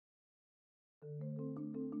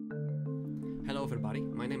Hello everybody,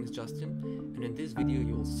 my name is Justin, and in this video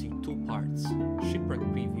you will see two parts, Shipwreck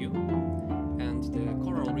preview and the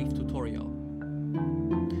coral reef tutorial.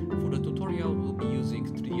 For the tutorial we'll be using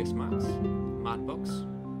 3ds Max, Mudbox,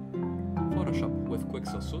 Photoshop with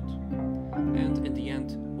Quixel Suite, and in the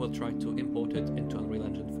end we'll try to import it into Unreal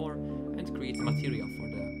Engine 4 and create material for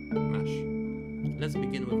the mesh. Let's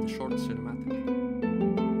begin with the short cinematic.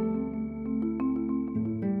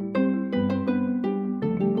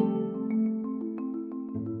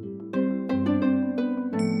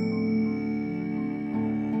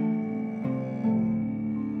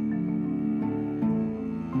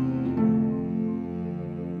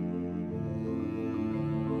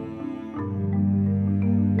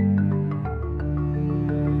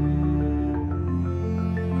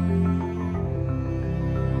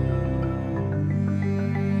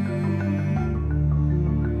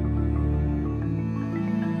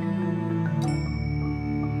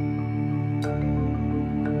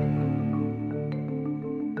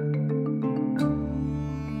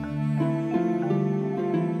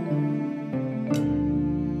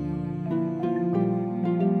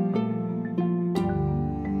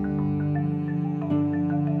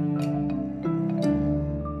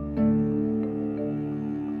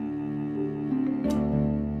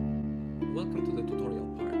 Welcome to the tutorial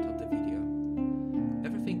part of the video.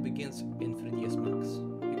 Everything begins in 3ds Max.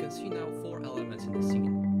 You can see now 4 elements in the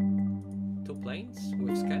scene. 2 planes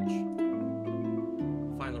with sketch,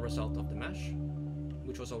 final result of the mesh,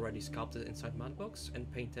 which was already sculpted inside Mudbox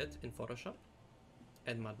and painted in Photoshop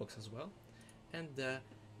and Mudbox as well, and the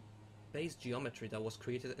base geometry that was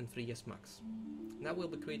created in 3ds Max. Now we'll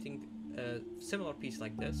be creating a similar piece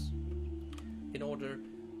like this in order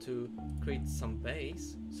to create some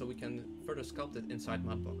base so we can further sculpt it inside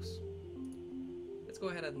Mudbox. Let's go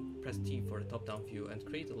ahead and press T for the top-down view and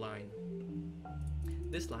create a line.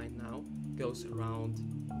 This line now goes around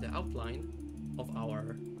the outline of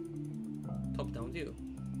our top-down view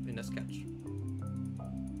in the sketch.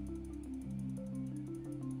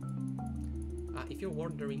 If you're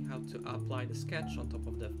wondering how to apply the sketch on top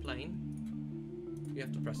of the plane, you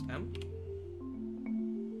have to press M.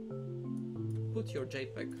 Put your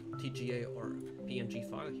JPEG, TGA or PNG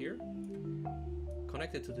file here,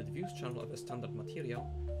 connect it to the diffuse channel of a standard material,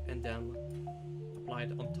 and then apply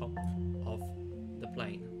it on top of the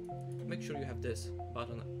plane. Make sure you have this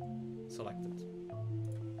button selected.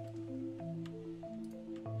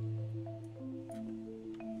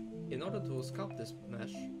 In order to sculpt this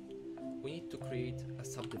mesh, we need to create a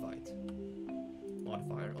subdivide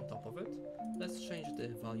modifier on top of it. Let's change the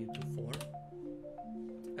value to 4.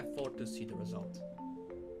 F4 to see the result.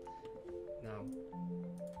 Now,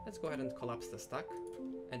 let's go ahead and collapse the stack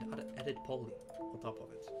and add edit poly on top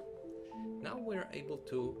of it. Now we're able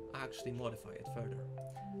to actually modify it further.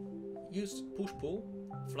 Use push-pull,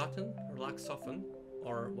 flatten, relax, soften,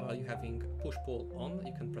 or while you're having push-pull on,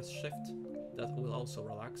 you can press shift, that will also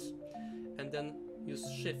relax, and then use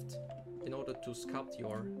shift in order to sculpt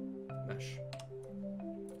your mesh.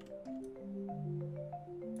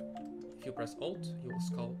 If you press Alt, you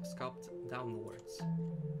will sculpt downwards.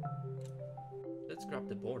 Let's grab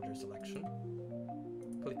the border selection,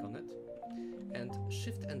 click on it, and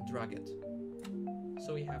shift and drag it.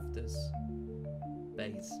 So we have this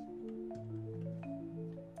base.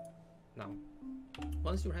 Now,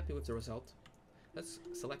 once you're happy with the result, let's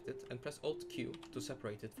select it and press Alt Q to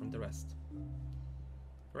separate it from the rest.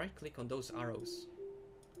 Right click on those arrows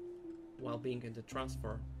while being in the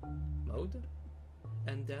transfer mode,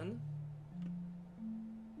 and then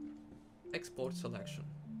export selection.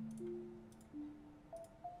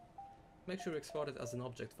 Make sure you export it as an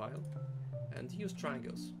object file and use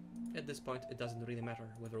triangles. At this point it doesn't really matter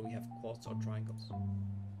whether we have quads or triangles.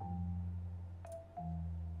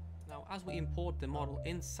 Now as we import the model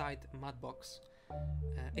inside Mudbox,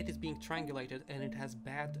 it is being triangulated and it has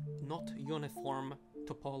bad, not uniform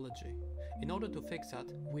topology. In order to fix that,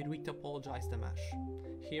 we retopologize the mesh.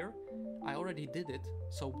 Here I already did it,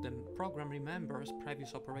 so the program remembers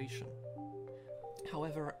previous operation.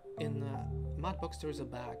 However, in Mudbox there is a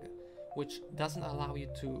bug which doesn't allow you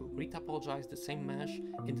to retopologize the same mesh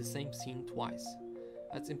in the same scene twice.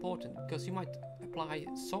 That's important because you might apply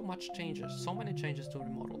so many changes to the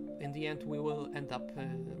model. In the end we will end up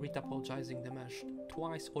retopologizing the mesh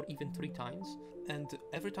twice or even 3 times, and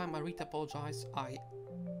every time I retopologize I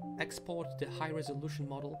export the high resolution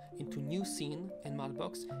model into new scene in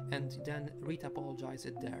Mudbox and then retopologize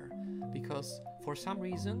it there. Because for some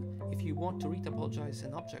reason, if you want to retopologize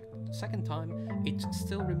an object the second time, it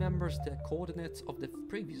still remembers the coordinates of the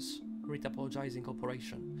previous retopologizing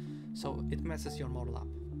operation. So it messes your model up.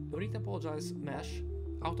 retopologize mesh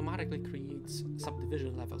automatically creates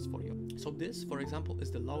subdivision levels for you. So this, for example,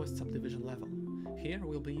 is the lowest subdivision level. Here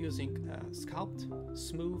we'll be using sculpt,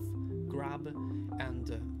 smooth, grab,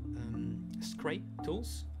 and scrape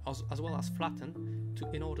tools, as well as flatten,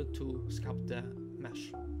 in order to sculpt the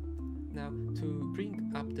mesh. Now, to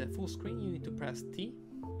bring up the full screen, you need to press T,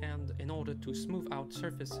 and in order to smooth out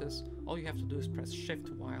surfaces, all you have to do is press Shift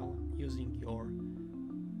while using your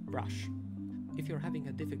brush. If you're having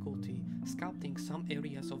a difficulty sculpting some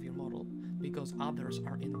areas of your model because others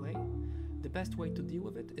are in the way, the best way to deal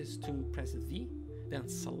with it is to press V, then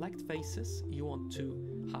select faces you want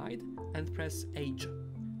to hide and press Age.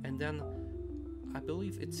 And then I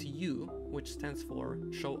believe it's U, which stands for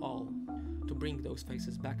Show All, to bring those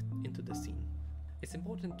faces back into the scene. It's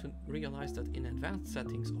important to realize that in advanced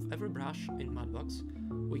settings of every brush in Mudbox,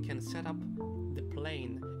 we can set up the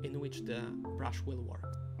plane in which the brush will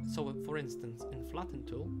work. So for instance, in Flatten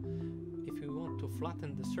tool, if we want to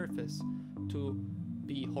flatten the surface to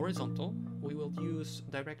be horizontal, we will use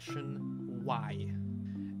direction Y.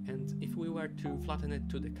 And if we were to flatten it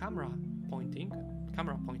to the camera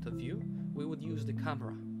point of view, we would use the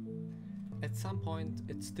camera. At some point,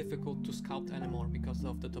 it's difficult to sculpt anymore because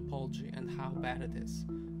of the topology and how bad it is.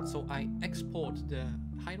 So I export the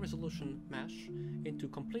high-resolution mesh into a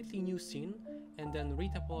completely new scene and then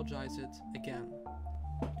retopologize it again.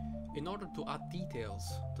 In order to add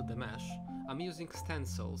details to the mesh, I'm using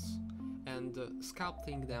stencils and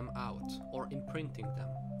sculpting them out or imprinting them.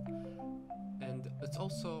 And it's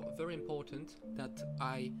also very important that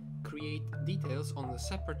I create details on a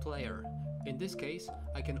separate layer. In this case,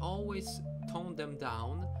 I can always tone them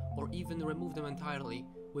down or even remove them entirely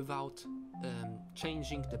without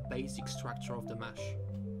changing the basic structure of the mesh.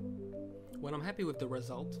 When I'm happy with the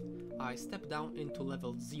result, I step down into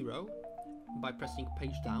level 0 by pressing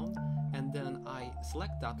page down, and then I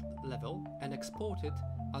select that level and export it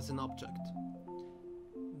as an object.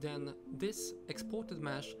 Then this exported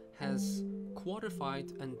mesh has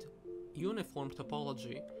quadrified and uniform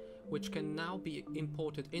topology, which can now be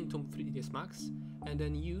imported into 3ds Max and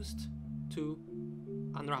then used to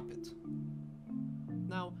unwrap it.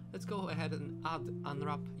 Now let's go ahead and add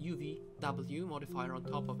unwrap UVW modifier on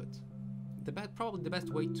top of it. Probably the best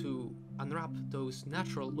way to unwrap those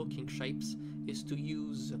natural looking shapes is to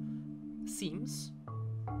use seams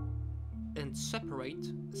and separate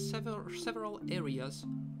several areas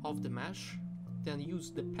of the mesh, then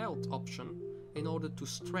use the pelt option in order to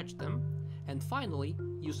stretch them, and finally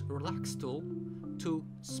use relax tool to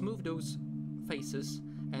smooth those faces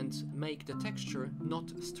and make the texture not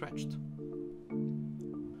stretched.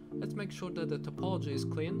 Let's make sure that the topology is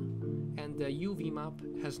clean and the UV map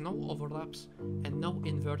has no overlaps and no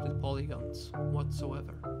inverted polygons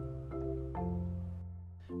whatsoever.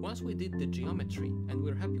 Once we did the geometry and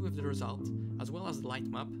we're happy with the result, as well as the light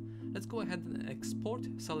map, let's go ahead and export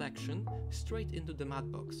selection straight into the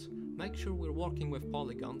Mudbox. Make sure we're working with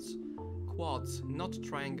polygons, quads, not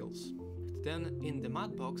triangles. Then in the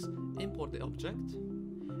Mudbox, import the object,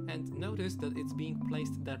 and notice that it's being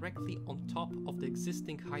placed directly on top of the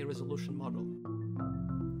existing high-resolution model.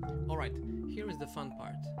 Alright, here is the fun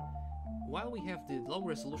part. While we have the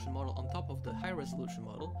low-resolution model on top of the high-resolution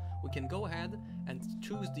model, we can go ahead and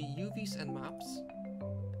choose the UVs and maps,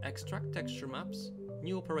 extract texture maps,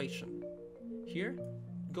 new operation. Here,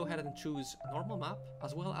 go ahead and choose normal map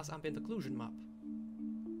as well as ambient occlusion map.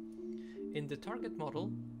 In the target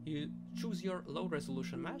model, you choose your low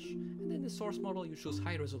resolution mesh, and in the source model you choose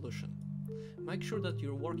high resolution. Make sure that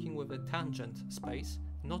you're working with a tangent space,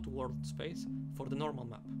 not world space, for the normal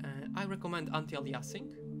map. I recommend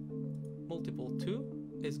anti-aliasing. Multiple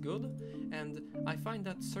 2 is good, and I find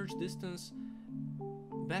that search distance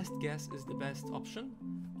best guess is the best option,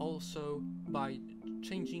 also by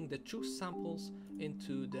changing the choose samples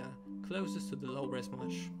into the closest to the low res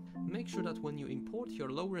mesh. Make sure that when you import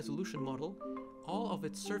your low resolution model, all of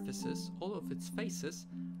its surfaces, all of its faces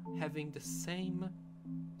having the same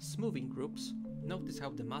smoothing groups. Notice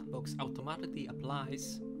how the Mudbox automatically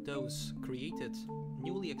applies those created,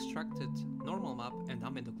 newly extracted normal map and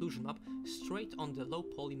ambient occlusion map straight on the low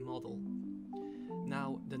poly model.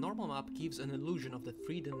 Now, the normal map gives an illusion of the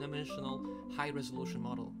three-dimensional high-resolution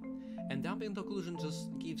model, and the ambient occlusion just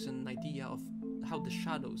gives an idea of how the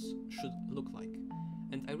shadows should look like.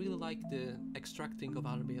 And I really like the extracting of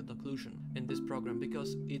ambient occlusion in this program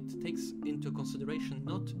because it takes into consideration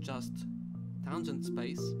not just tangent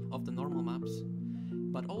space of the normal maps,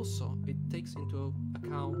 but also it takes into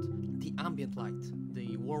account the ambient light,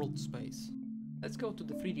 the world space. Let's go to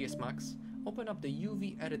the 3ds Max, open up the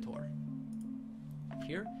UV editor.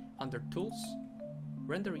 Here, under Tools,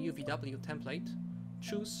 Render UVW Template,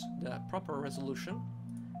 choose the proper resolution.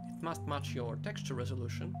 It must match your texture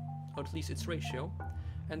resolution, or at least its ratio,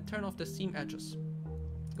 and turn off the seam edges.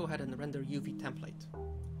 Go ahead and render UV template.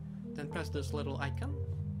 Then press this little icon,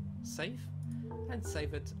 save, and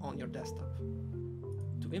save it on your desktop.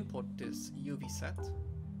 To import this UV set,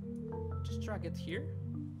 just drag it here,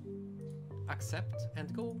 accept,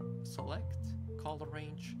 and go select, color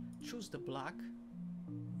range, choose the black,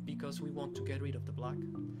 because we want to get rid of the black.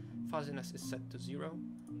 Fuzziness is set to 0,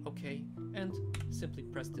 OK, and simply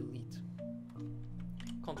press delete.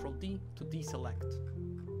 Ctrl D to deselect.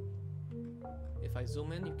 If I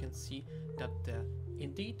zoom in, you can see that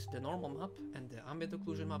indeed the normal map and the ambient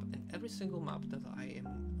occlusion map and every single map that I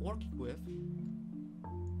am working with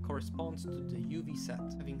corresponds to the UV set.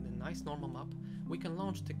 Having the nice normal map, we can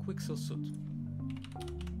launch the Quixel Suite.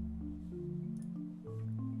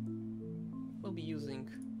 We'll be using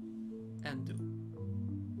undo.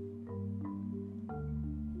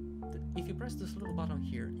 If you press this little button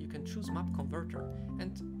here, you can choose map converter,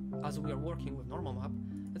 and as we are working with normal map,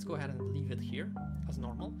 let's go ahead and leave it here as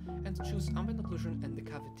normal and choose ambient occlusion and the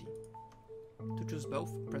cavity. To choose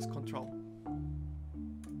both, press Ctrl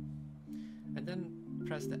and then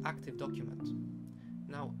press the active document.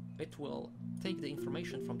 Now it will take the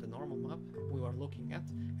information from the normal map we were looking at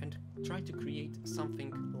and try to create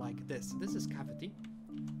something like this. This is cavity.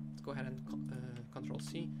 Let's go ahead and Ctrl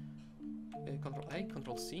C, Ctrl A,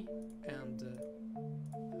 Ctrl C, and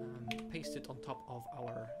paste it on top of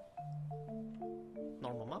our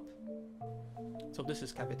normal map. So this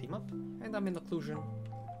is cavity map, and ambient occlusion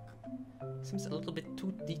seems a little bit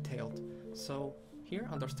too detailed. So here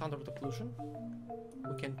under standard occlusion,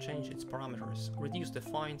 we can change its parameters. Reduce the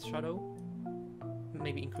fine shadow,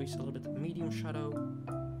 maybe increase a little bit medium shadow,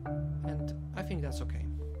 and I think that's okay.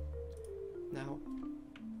 Now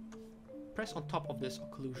press on top of this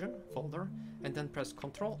occlusion folder and then press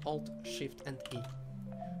Ctrl, Alt, Shift and E.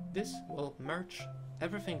 This will merge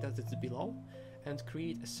everything that is below and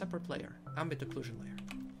create a separate layer, ambient occlusion layer.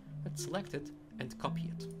 Let's select it and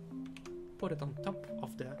copy it. Put it on top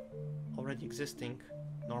of the already existing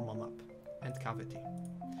normal map and cavity.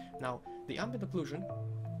 Now the ambient occlusion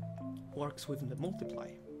works with the multiply,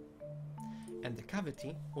 and the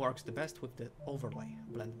cavity works the best with the overlay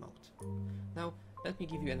blend mode. Now let me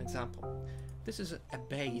give you an example. This is a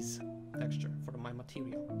base texture for my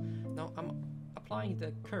material. Now I'm applying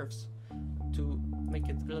the curves to make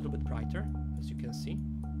it a little bit brighter, as you can see.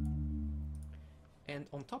 And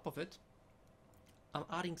on top of it, I'm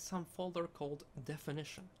adding some folder called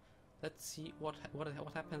definition. Let's see what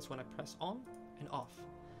happens when I press on and off.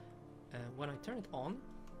 When I turn it on,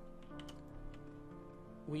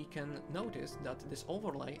 we can notice that this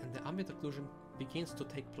overlay and the ambient occlusion begins to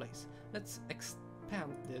take place. Let's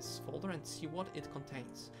expand this folder and see what it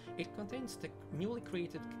contains. It contains the newly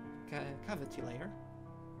created cavity layer.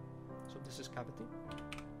 So this is cavity.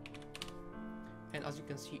 And as you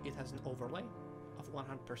can see, it has an overlay of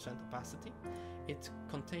 100% opacity. It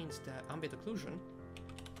contains the ambient occlusion,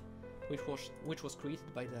 which was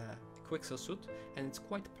created by the Quixel Suite, and it's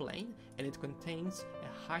quite plain, and it contains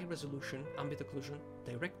a high resolution ambient occlusion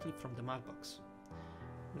directly from the Mudbox.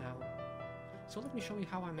 Now, so let me show you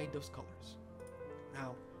how I made those colors.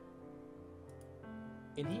 Now,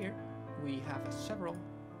 in here we have several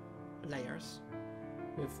layers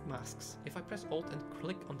with masks. If I press Alt and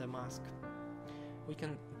click on the mask, we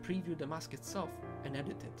can preview the mask itself and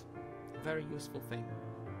edit it. Very useful thing.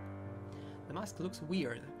 The mask looks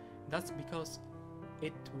weird. That's because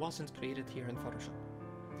it wasn't created here in Photoshop.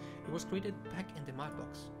 It was created back in the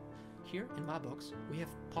Mudbox. Here in Mudbox, we have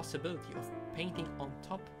possibility of painting on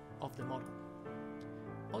top of the model.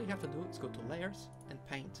 All you have to do is go to Layers and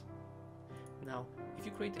Paint. Now, if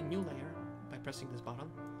you create a new layer by pressing this button,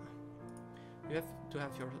 you have to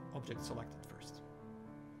have your object selected first.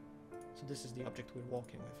 So this is the object we're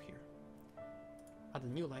working with here. Add a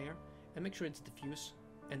new layer and make sure it's diffuse,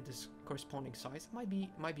 and this corresponding size might be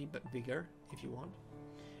bigger if you want.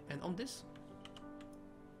 And on this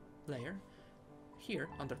layer, here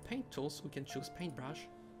under Paint Tools, we can choose Paintbrush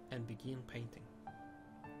and begin painting.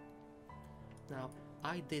 Now,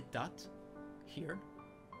 I did that here,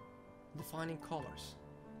 defining colors.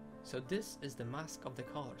 So this is the mask of the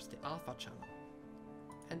colors, the alpha channel.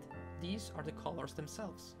 And these are the colors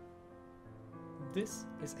themselves. This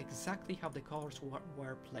is exactly how the colors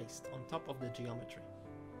were placed on top of the geometry.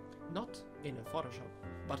 Not in a Photoshop,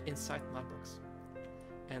 but inside Mudbox.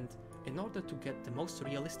 And in order to get the most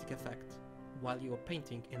realistic effect while you are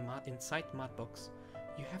painting inside Mudbox,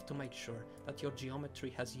 you have to make sure that your geometry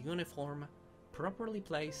has uniform, properly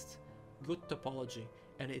placed, good topology,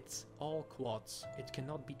 and it's all quads. It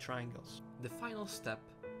cannot be triangles. The final step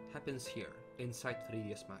happens here inside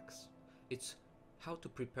 3ds Max. It's how to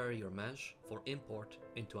prepare your mesh for import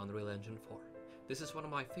into Unreal Engine 4. This is one of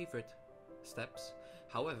my favorite steps.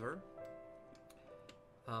 However,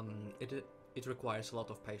 it requires a lot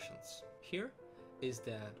of patience. Here is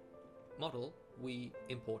the model we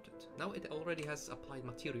imported. Now it already has applied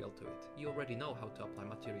material to it. You already know how to apply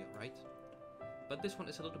material, right? But this one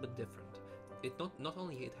is a little bit different. It not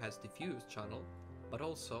only it has diffuse channel, but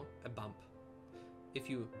also a bump. If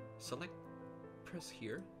you press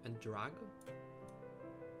here and drag,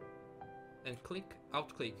 and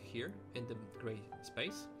out-click here in the gray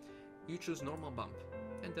space, you choose normal bump,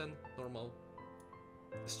 and then normal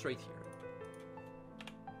straight here,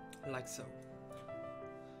 like so.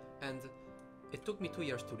 And it took me 2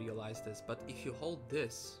 years to realize this, but if you hold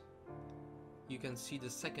this, you can see the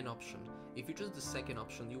second option. If you choose the second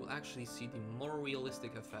option, you will actually see the more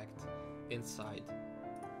realistic effect inside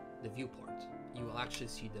the viewport. You will actually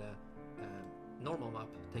see the normal map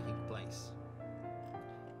taking place.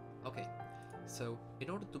 Okay, so in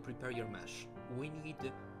order to prepare your mesh, we need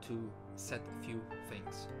to set a few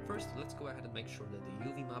things. First, let's go ahead and make sure that the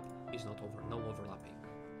UV map is no overlapping.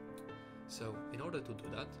 So in order to do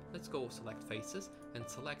that, let's go select faces and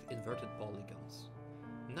select inverted polygons.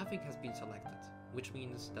 Nothing has been selected, which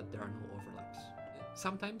means that there are no overlaps.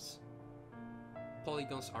 Sometimes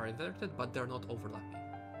polygons are inverted, but they're not overlapping.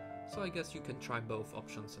 So I guess you can try both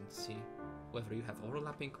options and see whether you have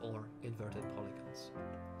overlapping or inverted polygons.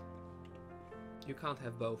 You can't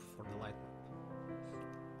have both for the light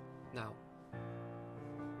map. Now,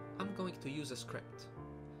 I'm going to use a script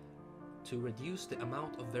to reduce the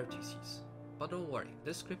amount of vertices. But don't worry,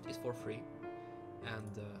 this script is for free.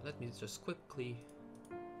 And let me just quickly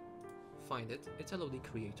find it. It's LOD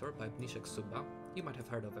Creator by Quixel Suite. You might have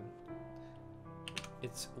heard of him.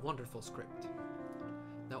 It's a wonderful script.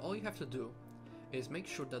 Now all you have to do is make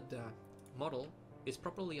sure that the model is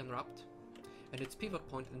properly unwrapped and its pivot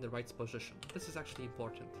point in the right position. This is actually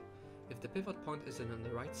important. If the pivot point is in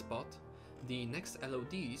the right spot, the next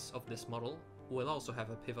LODs of this model will also have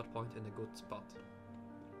a pivot point in a good spot.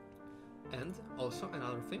 And also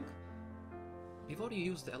another thing, before you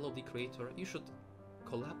use the LOD Creator, you should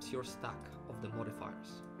collapse your stack of the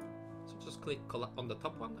modifiers. So just click on the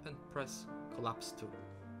top one and press collapse 2.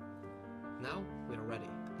 Now we are ready.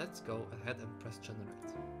 Let's go ahead and press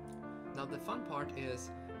generate. Now the fun part is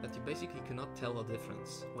that you basically cannot tell a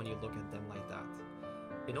difference when you look at them like that.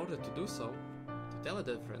 In order to do so, to tell a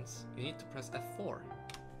difference, you need to press F4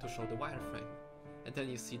 to show the wireframe. And then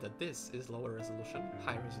you see that this is lower resolution,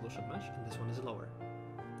 high resolution mesh, and this one is lower.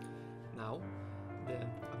 Now, the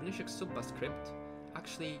Quixel Suite script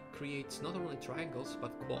actually creates not only triangles,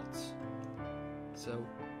 but quads. So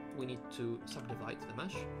we need to subdivide the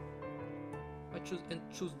mesh and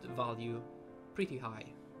choose the value pretty high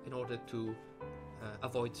in order to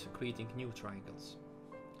avoid creating new triangles.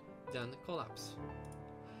 Then collapse.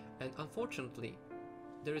 And unfortunately,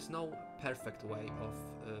 there is no perfect way of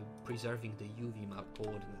preserving the UV map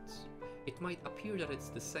coordinates. It might appear that it's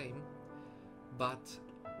the same, but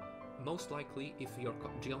most likely if your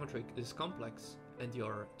geometry is complex and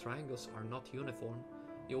your triangles are not uniform,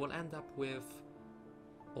 you will end up with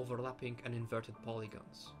overlapping and inverted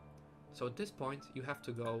polygons. So at this point you have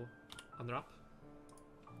to go unwrap,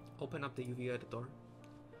 open up the UV editor,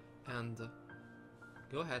 and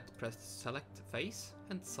go ahead, press select face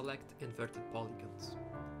and select inverted polygons.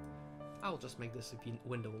 I'll just make this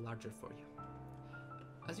window larger for you.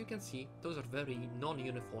 As you can see, those are very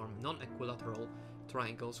non-uniform, non-equilateral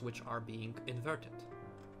triangles which are being inverted.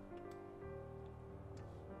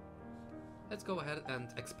 Let's go ahead and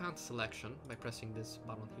expand selection by pressing this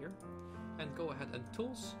button here, and go ahead and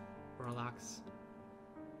tools, relax,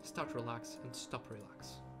 start relax, and stop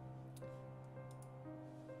relax.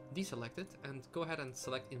 Deselect it and go ahead and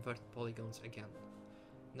select inverted polygons again.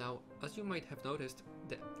 Now, as you might have noticed,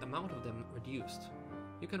 the amount of them reduced.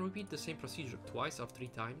 You can repeat the same procedure twice or 3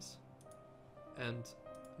 times and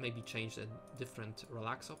maybe change a different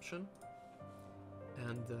relax option,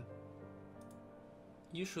 and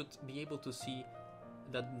you should be able to see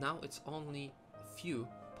that now it's only few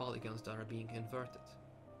polygons that are being inverted.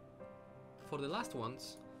 For the last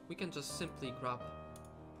ones, we can just simply grab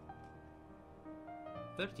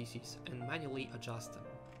vertices and manually adjust them.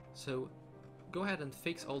 So go ahead and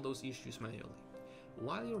fix all those issues manually.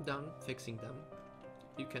 While you're done fixing them,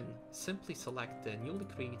 you can simply select the newly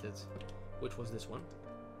created, which was this one,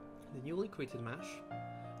 the newly created mesh,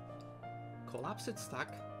 collapse its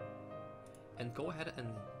stack, and go ahead and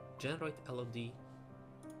generate LOD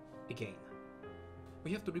again.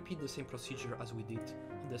 We have to repeat the same procedure as we did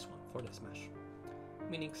on this one for this mesh.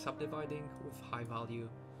 meaning subdividing with high value,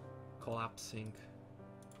 collapsing,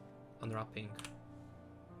 unwrapping,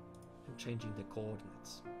 and changing the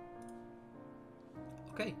coordinates.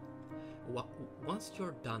 Okay, once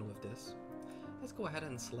you're done with this, let's go ahead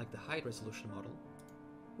and select the high resolution model,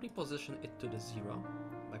 reposition it to the 0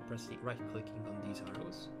 by right-clicking on these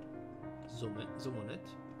arrows, zoom on it,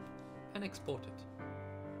 and export it.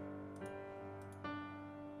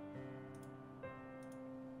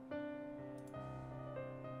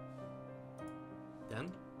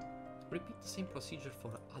 Then, repeat the same procedure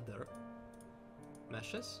for other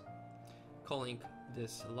meshes, calling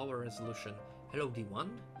this lower resolution LOD1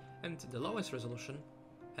 and the lowest resolution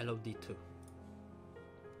LOD2.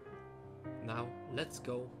 Now let's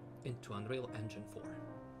go into Unreal Engine 4.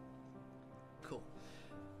 Cool.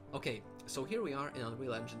 Okay, so here we are in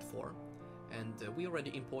Unreal Engine 4, and we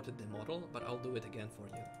already imported the model, but I'll do it again for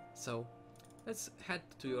you. So let's head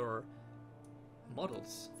to your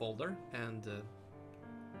models folder, and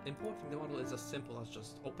importing the model is as simple as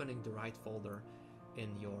just opening the right folder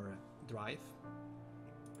in your drive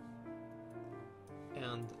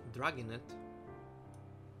and dragging it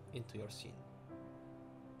into your scene,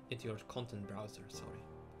 into your content browser, sorry.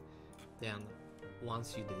 Then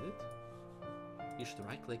once you did it, you should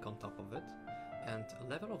right click on top of it and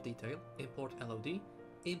level of detail, import LOD,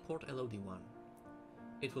 import LOD1.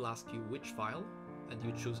 It will ask you which file, and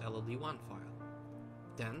you choose LOD1 file.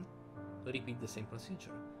 Then repeat the same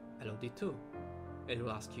procedure, LOD2. It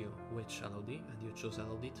will ask you which LOD, and you choose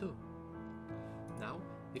LOD2. Now,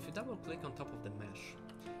 if you double click on top of the mesh,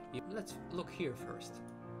 let's look here first.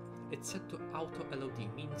 It's set to auto LOD,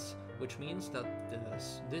 which means that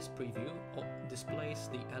this preview displays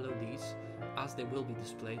the LODs as they will be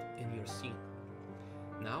displayed in your scene.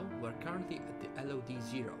 Now we're currently at the LOD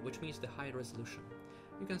 0, which means the high resolution.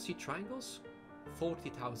 You can see triangles,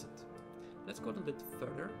 40,000. Let's go a little bit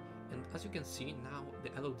further, and as you can see now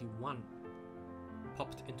the LOD 1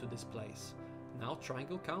 popped into this place. Now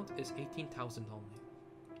triangle count is 18,000 only.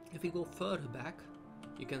 If we go further back,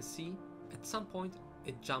 you can see at some point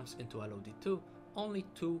it jumps into LOD2, only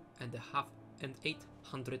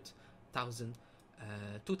 2,800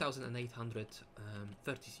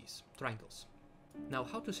 vertices, triangles. Now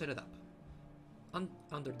how to set it up?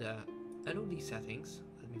 Under the LOD settings,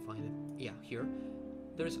 let me find it, yeah, here,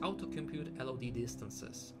 there is auto compute LOD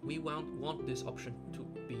distances. We want this option to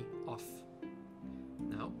be off.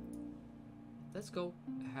 Now, let's go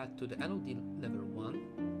ahead to the LOD level 1,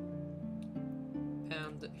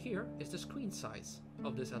 and here is the screen size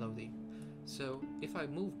of this LOD. So if I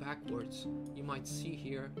move backwards, you might see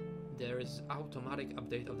here there is automatic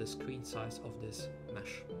update of the screen size of this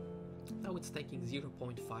mesh. Now it's taking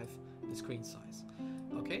 0.5 the screen size.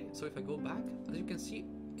 Okay, so if I go back, as you can see,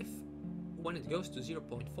 when it goes to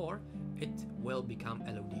 0.4, it will become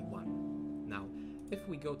LOD1. Now, if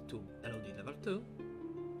we go to LOD level 2,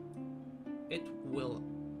 it will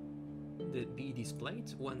be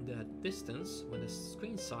displayed when the distance, when the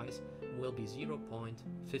screen size will be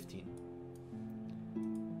 0.15.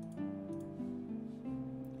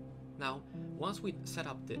 Now, once we set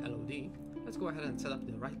up the LOD, let's go ahead and set up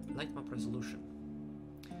the light map resolution.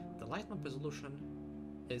 The light map resolution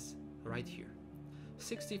is right here.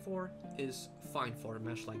 64 is fine for a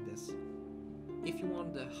mesh like this. If you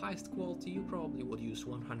want the highest quality, you probably would use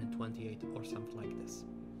 128 or something like this.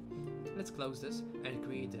 Let's close this and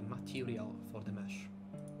create a material for the mesh.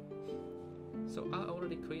 So I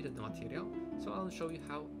already created the material, so I'll show you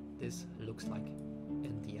how this looks like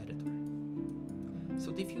in the editor.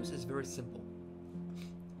 So diffuse is very simple.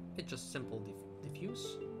 It's just simple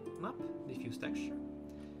diffuse map, diffuse texture.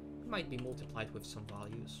 It might be multiplied with some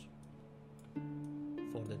values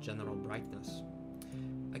for the general brightness.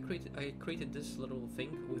 I created this little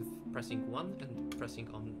thing with pressing 1 and pressing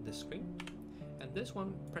on the screen, and this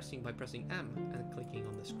one by pressing M and clicking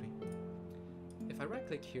on the screen. If I right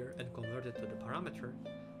click here and convert it to the parameter,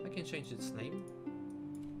 I can change its name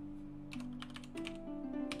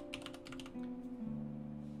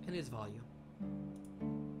and its value.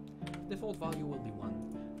 Default value will be 1.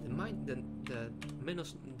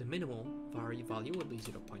 The minimal value will be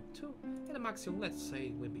 0.2, and the maximum, let's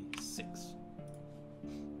say, will be 6.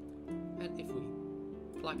 And if we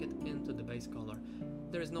plug it into the base color,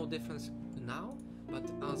 there is no difference now,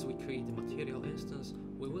 but as we create the material instance,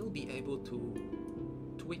 we will be able to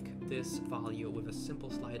tweak this value with a simple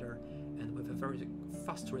slider and with a very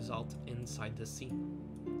fast result inside the scene.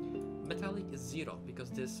 Metallic is 0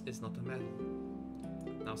 because this is not a metal.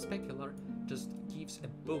 Now specular just gives a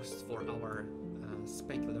boost for our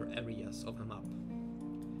specular areas of a map.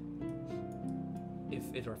 If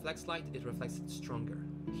it reflects light, it reflects it stronger.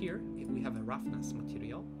 here we have a roughness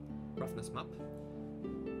material, roughness map,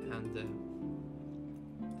 and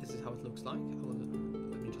this is how it looks like.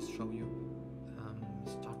 Let me just show you.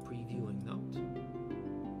 Start previewing note.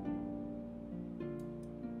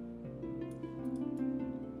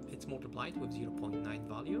 It's multiplied with 0.9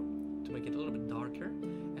 value to make it a little bit darker,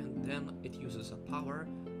 and then it uses a power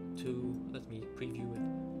to, let me preview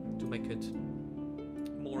it, to make it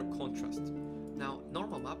more contrast. Now,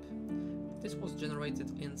 normal map, this was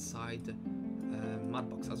generated inside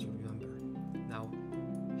Mudbox, as you remember. Now,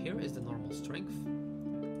 here is the normal strength,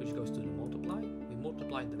 which goes to the multiply. We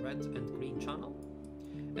multiply the red and green channel,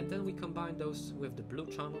 and then we combine those with the blue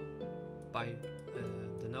channel by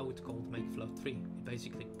the node called makeFloat3. It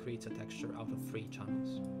basically creates a texture out of 3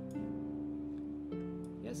 channels.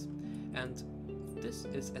 Yes, and this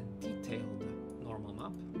is a detailed normal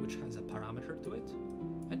map, which has a parameter to it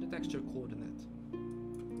and a texture coordinate.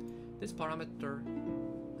 This parameter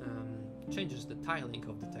changes the tiling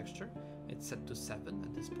of the texture. It's set to 7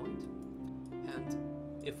 at this point, and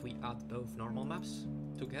if we add both normal maps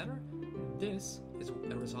together, this is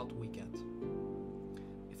the result we get.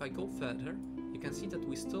 If I go further, you can see that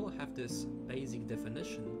we still have this basic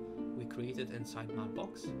definition we created inside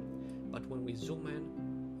Mudbox, but when we zoom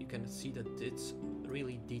in, you can see that it's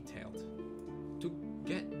really detailed. To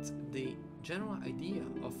get the general idea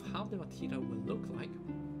of how the material will look like,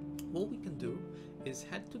 what we can do is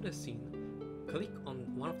head to the scene, click on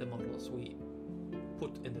one of the models we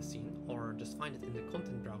put in the scene, or just find it in the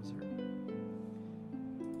content browser,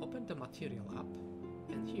 open the material app,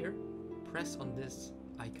 and here press on this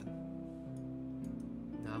icon.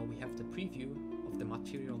 Now we have the preview of the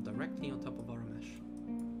material directly on top of our mesh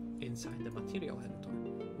inside the material editor,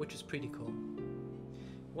 which is pretty cool.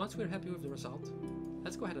 Once we're happy with the result,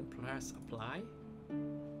 let's go ahead and press apply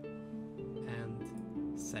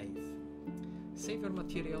and save. Save your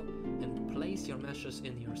material and place your meshes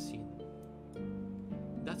in your scene.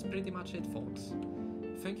 That's pretty much it, folks.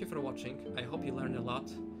 Thank you for watching. I hope you learned a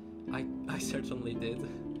lot. I certainly did.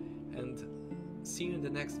 And see you in the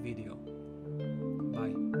next video.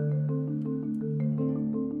 Bye.